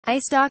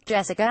iStock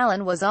Jessica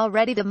Allen was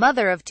already the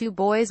mother of 2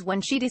 boys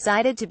when she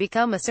decided to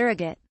become a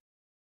surrogate.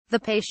 The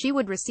pay she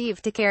would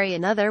receive to carry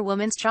another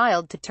woman's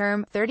child to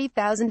term,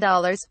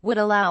 $30,000, would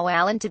allow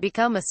Allen to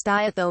become a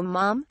stay-at-home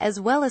mom, as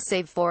well as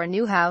save for a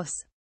new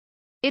house.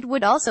 It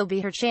would also be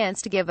her chance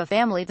to give a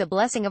family the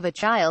blessing of a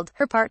child,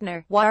 her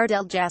partner,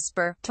 Wardell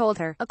Jasper, told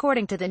her,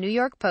 according to the New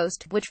York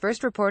Post, which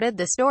first reported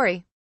the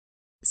story.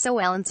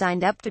 So Allen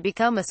signed up to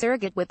become a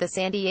surrogate with the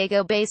San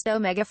Diego-based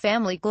Omega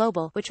Family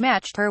Global, which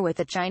matched her with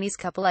a Chinese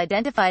couple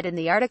identified in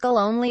the article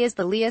only as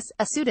the Lias,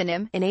 a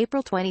pseudonym. In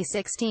April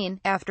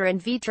 2016, after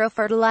in-vitro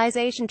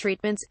fertilization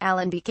treatments,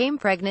 Allen became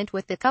pregnant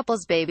with the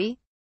couple's baby.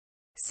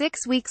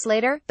 6 weeks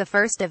later, the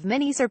first of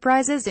many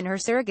surprises in her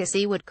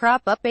surrogacy would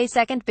crop up. A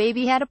second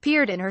baby had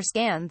appeared in her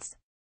scans.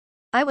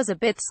 "I was a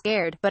bit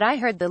scared, but I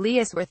heard the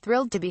Lias were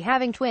thrilled to be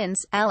having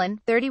twins,"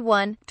 Allen,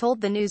 31, told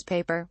the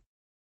newspaper.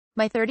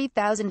 "My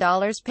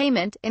 $30,000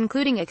 payment,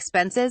 including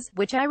expenses,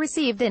 which I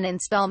received in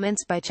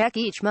installments by check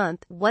each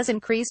month, was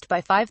increased by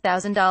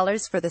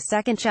 $5,000 for the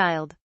second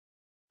child.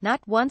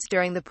 Not once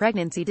during the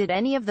pregnancy did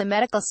any of the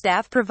medical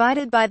staff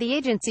provided by the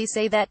agency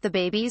say that the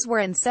babies were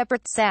in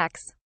separate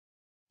sacs.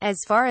 As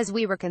far as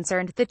we were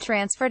concerned, the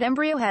transferred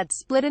embryo had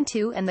split in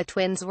 2 and the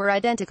twins were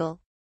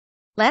identical."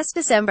 Last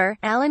December,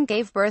 Allen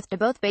gave birth to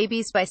both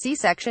babies by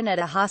C-section at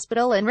a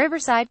hospital in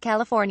Riverside,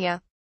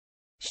 California.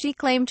 She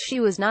claimed she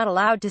was not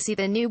allowed to see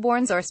the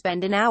newborns or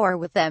spend an hour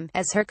with them,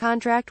 as her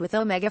contract with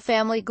Omega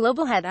Family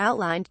Global had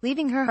outlined,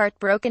 leaving her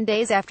heartbroken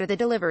days after the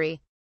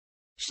delivery.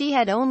 She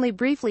had only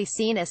briefly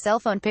seen a cell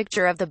phone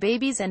picture of the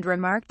babies and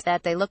remarked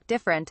that they looked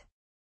different.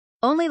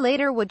 Only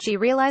later would she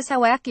realize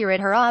how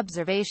accurate her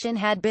observation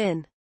had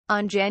been.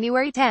 On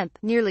January 10,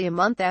 nearly a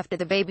month after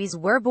the babies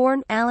were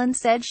born, Allen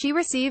said she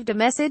received a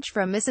message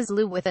from Mrs.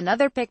 Liu with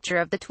another picture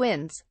of the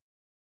twins.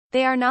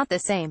 "They are not the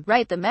same,"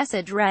 right, the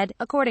message read,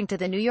 according to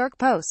the New York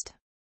Post.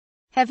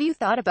 "Have you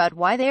thought about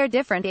why they are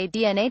different? A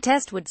DNA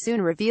test would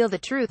soon reveal the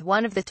truth.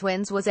 One of the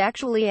twins was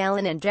actually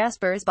Allen and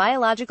Jasper's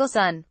biological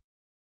son.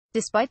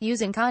 Despite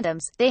using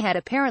condoms, they had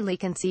apparently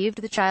conceived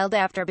the child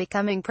after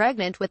becoming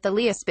pregnant with the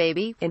Lias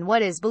baby, in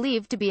what is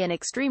believed to be an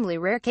extremely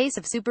rare case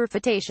of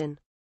superfetation.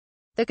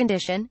 The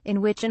condition, in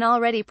which an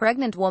already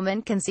pregnant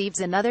woman conceives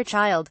another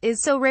child,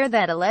 is so rare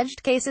that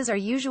alleged cases are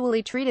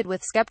usually treated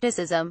with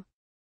skepticism."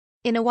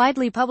 In a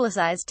widely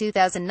publicized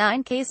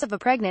 2009 case of a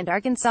pregnant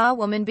Arkansas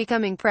woman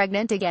becoming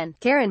pregnant again,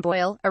 Karen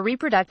Boyle, a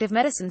reproductive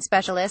medicine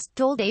specialist,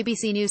 told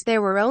ABC News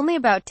there were only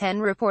about 10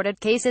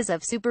 reported cases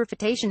of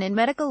superfetation in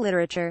medical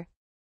literature.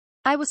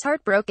 "I was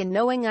heartbroken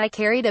knowing I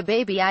carried a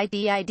baby I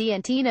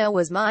didn't know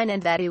was mine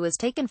and that he was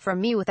taken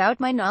from me without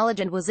my knowledge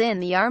and was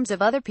in the arms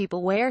of other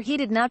people where he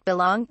did not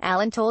belong,"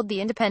 Allen told The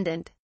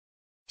Independent.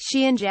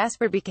 She and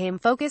Jasper became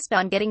focused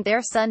on getting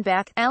their son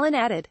back, Allen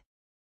added.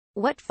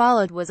 What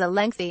followed was a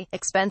lengthy,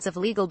 expensive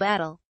legal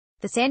battle.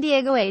 The San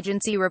Diego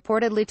agency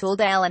reportedly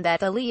told Allen that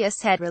the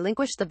Lias had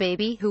relinquished the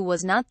baby, who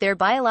was not their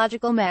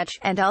biological match,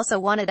 and also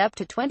wanted up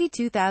to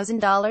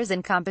 $22,000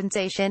 in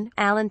compensation.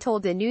 Allen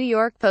told the New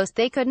York Post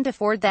they couldn't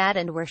afford that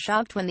and were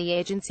shocked when the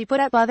agency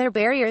put up other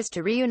barriers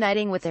to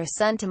reuniting with their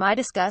son. To my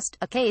disgust,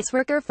 a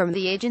caseworker from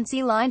the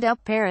agency lined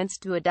up parents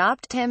to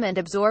adopt him and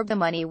absorb the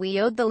money we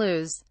owed the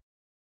Lias.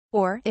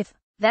 Or, if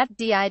that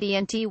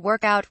didn't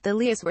work out, the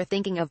Lias were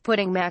thinking of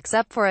putting Max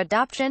up for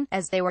adoption,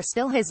 as they were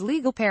still his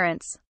legal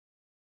parents.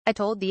 I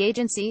told the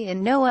agency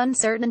in no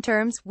uncertain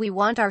terms, we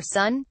want our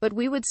son, but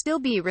we would still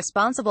be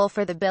responsible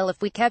for the bill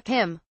if we kept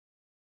him.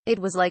 It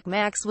was like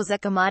Max was a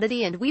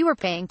commodity and we were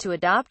paying to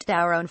adopt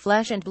our own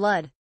flesh and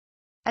blood.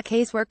 A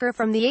caseworker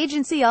from the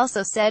agency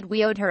also said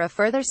we owed her a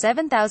further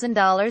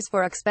 $7,000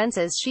 for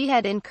expenses she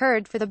had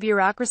incurred for the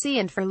bureaucracy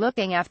and for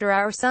looking after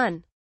our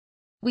son.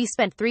 We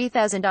spent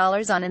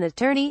 $3,000 on an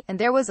attorney, and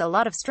there was a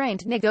lot of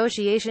strained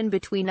negotiation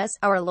between us,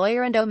 our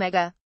lawyer and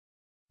Omega.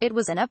 It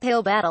was an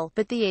uphill battle,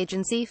 but the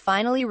agency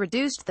finally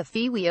reduced the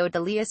fee we owed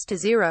the Lias to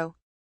 $0.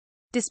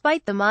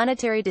 Despite the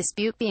monetary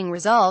dispute being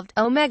resolved,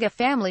 Omega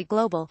Family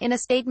Global, in a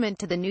statement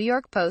to the New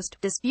York Post,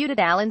 disputed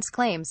Allen's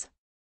claims.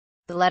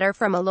 The letter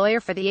from a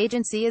lawyer for the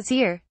agency is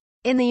here.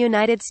 In the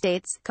United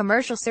States,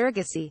 commercial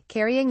surrogacy,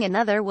 carrying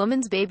another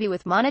woman's baby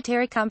with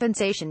monetary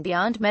compensation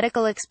beyond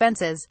medical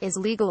expenses, is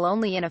legal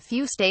only in a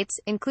few states,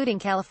 including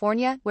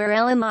California, where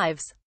Allen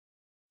lives.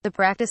 The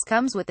practice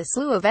comes with a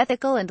slew of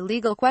ethical and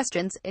legal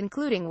questions,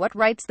 including what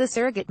rights the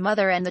surrogate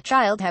mother and the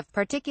child have,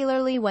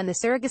 particularly when the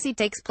surrogacy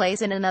takes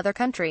place in another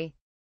country.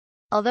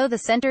 Although the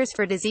Centers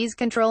for Disease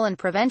Control and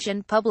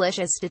Prevention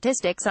publishes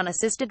statistics on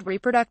assisted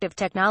reproductive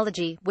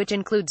technology, which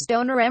includes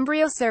donor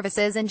embryo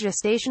services and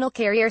gestational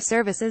carrier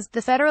services,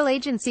 the federal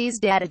agency's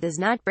data does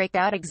not break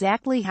out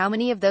exactly how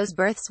many of those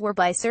births were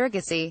by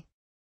surrogacy.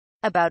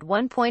 About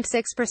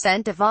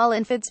 1.6% of all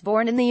infants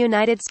born in the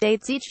United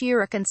States each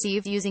year are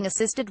conceived using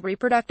assisted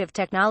reproductive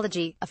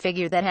technology, a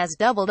figure that has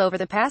doubled over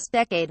the past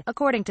decade,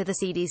 according to the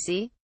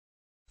CDC.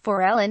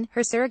 For Allen,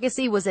 her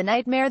surrogacy was a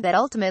nightmare that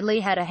ultimately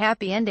had a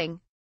happy ending.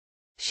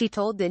 She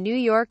told the New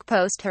York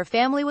Post her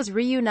family was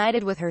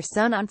reunited with her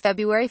son on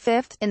February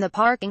 5 in the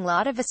parking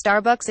lot of a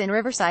Starbucks in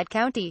Riverside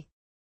County.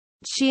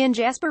 She and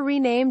Jasper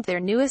renamed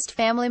their newest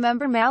family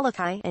member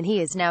Malachi, and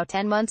he is now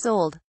 10 months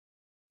old.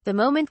 The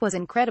moment was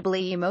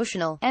incredibly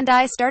emotional, and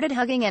I started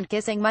hugging and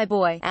kissing my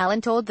boy,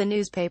 Alan told the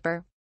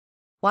newspaper.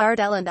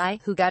 Wardell and I,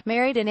 who got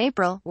married in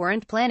April,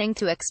 weren't planning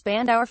to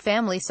expand our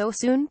family so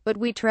soon, but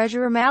we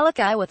treasure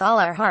Malachi with all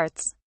our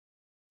hearts.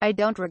 I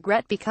don't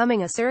regret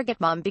becoming a surrogate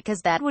mom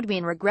because that would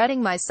mean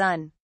regretting my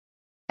son.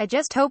 I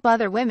just hope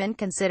other women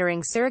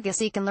considering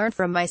surrogacy can learn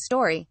from my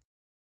story,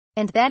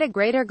 and that a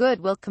greater good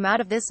will come out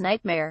of this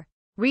nightmare.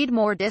 Read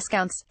more.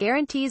 Discounts,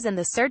 guarantees, and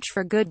the search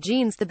for good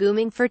genes. The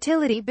booming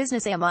fertility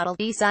business. A model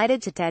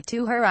decided to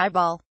tattoo her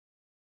eyeball.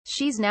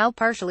 She's now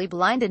partially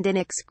blind and in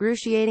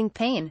excruciating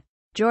pain.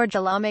 Georgia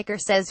lawmaker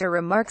says her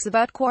remarks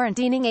about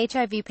quarantining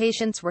HIV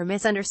patients were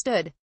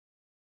misunderstood.